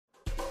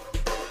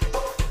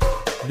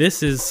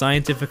This is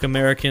Scientific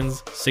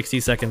American's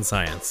 60-Second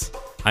Science.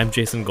 I'm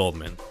Jason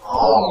Goldman.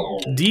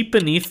 Deep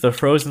beneath the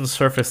frozen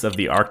surface of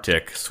the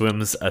Arctic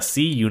swims a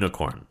sea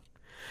unicorn.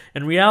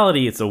 In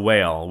reality, it's a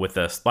whale with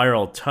a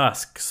spiral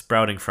tusk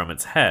sprouting from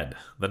its head,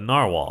 the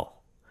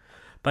narwhal.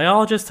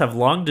 Biologists have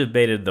long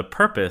debated the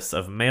purpose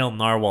of male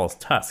narwhal's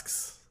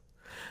tusks.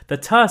 The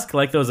tusks,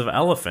 like those of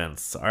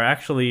elephants, are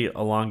actually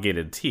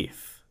elongated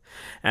teeth.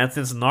 And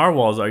since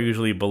narwhals are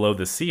usually below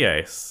the sea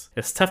ice,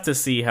 it's tough to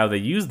see how they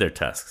use their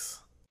tusks.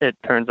 It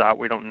turns out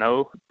we don't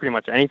know pretty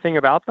much anything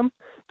about them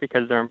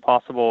because they're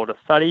impossible to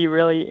study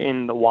really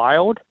in the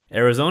wild.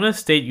 Arizona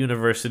State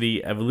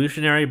University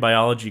evolutionary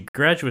biology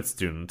graduate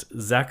student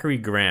Zachary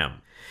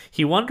Graham.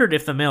 He wondered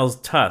if the male's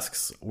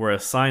tusks were a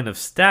sign of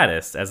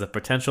status as a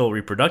potential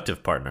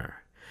reproductive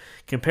partner.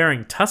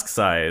 Comparing tusk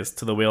size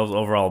to the whale's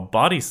overall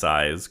body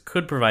size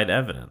could provide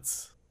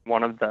evidence.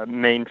 One of the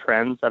main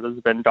trends that has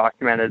been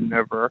documented in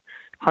over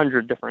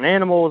 100 different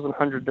animals and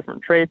 100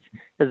 different traits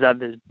is that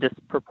there's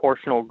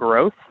disproportional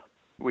growth.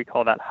 We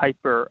call that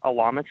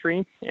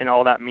hyperallometry, and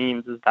all that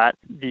means is that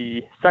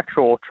the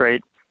sexual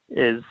trait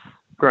is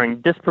growing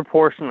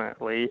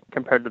disproportionately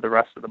compared to the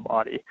rest of the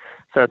body.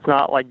 So it's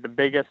not like the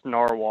biggest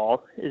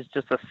narwhal is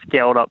just a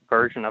scaled up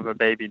version of a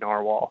baby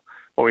narwhal.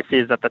 What we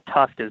see is that the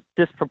tusk is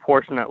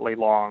disproportionately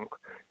long.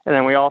 And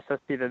then we also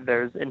see that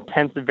there's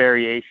intense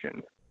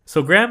variation.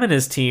 So Graham and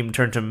his team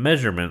turned to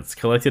measurements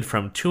collected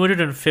from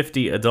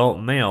 250 adult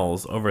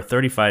males over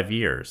 35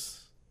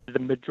 years. The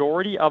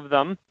majority of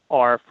them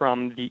are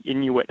from the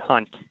Inuit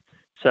hunt.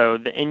 So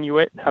the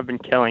Inuit have been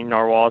killing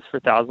narwhals for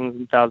thousands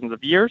and thousands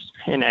of years,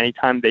 and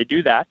anytime they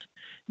do that,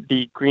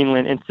 the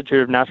Greenland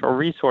Institute of Natural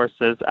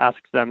Resources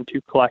asks them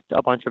to collect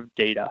a bunch of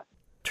data.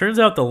 Turns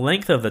out the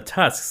length of the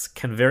tusks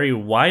can vary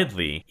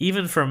widely,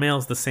 even for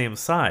males the same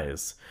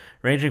size,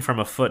 ranging from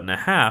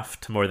 1.5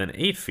 feet to more than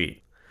 8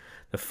 feet.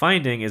 The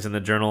finding is in the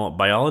journal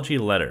Biology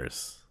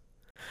Letters.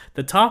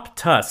 The top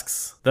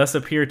tusks thus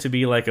appear to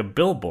be like a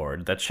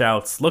billboard that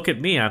shouts, "Look at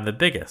me, I'm the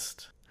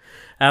biggest."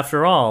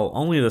 After all,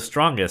 only the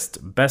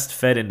strongest,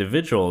 best-fed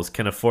individuals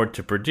can afford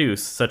to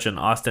produce such an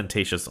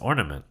ostentatious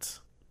ornament.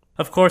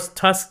 Of course,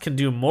 tusks can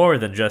do more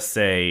than just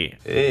say,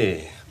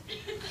 "Hey,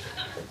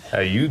 how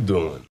you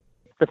doing?"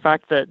 The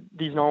fact that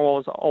these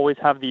narwhals always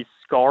have these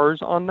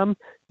scars on them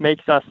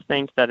makes us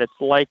think that it's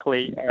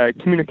likely a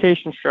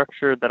communication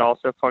structure that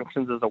also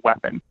functions as a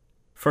weapon.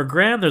 For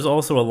Graham, there's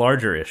also a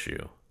larger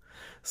issue.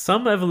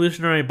 Some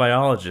evolutionary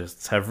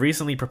biologists have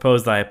recently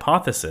proposed the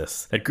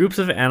hypothesis that groups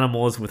of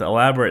animals with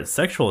elaborate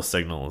sexual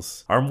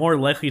signals are more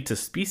likely to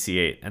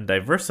speciate and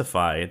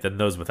diversify than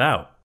those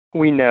without.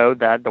 We know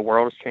that the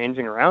world is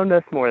changing around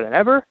us more than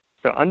ever,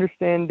 so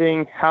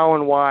understanding how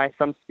and why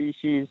some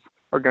species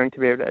are going to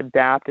be able to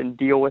adapt and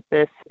deal with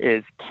this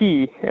is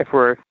key if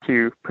we're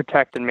to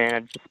protect and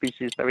manage the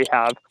species that we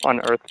have on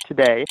Earth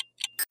today.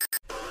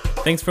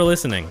 Thanks for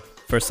listening.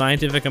 For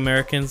Scientific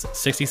American's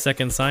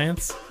 60-Second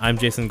Science, I'm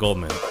Jason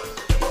Goldman.